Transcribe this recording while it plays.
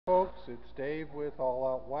Folks, it's Dave with All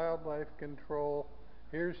Out Wildlife Control.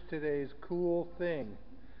 Here's today's cool thing.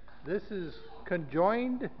 This is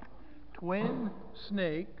conjoined twin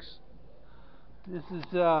snakes. This is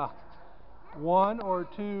one or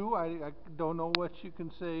two. I don't know what you can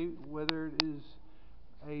say, whether it is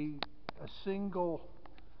a single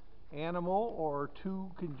animal or two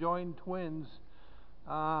conjoined twins.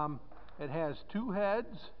 It has two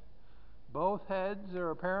heads. Both heads are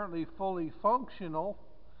apparently fully functional.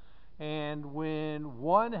 And when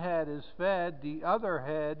one head is fed, the other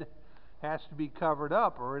head has to be covered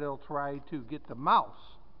up or it'll try to get the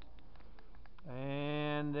mouse.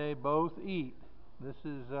 And they both eat. This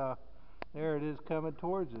is, there it is coming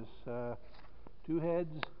towards us. Two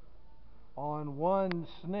heads on one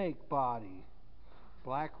snake body.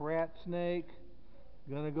 Black rat snake,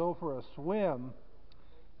 gonna go for a swim.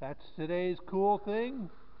 That's today's cool thing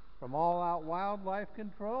from All Out Wildlife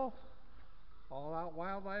Control. All Out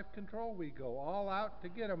Wildlife Control, we go all out to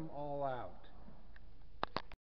get them all out.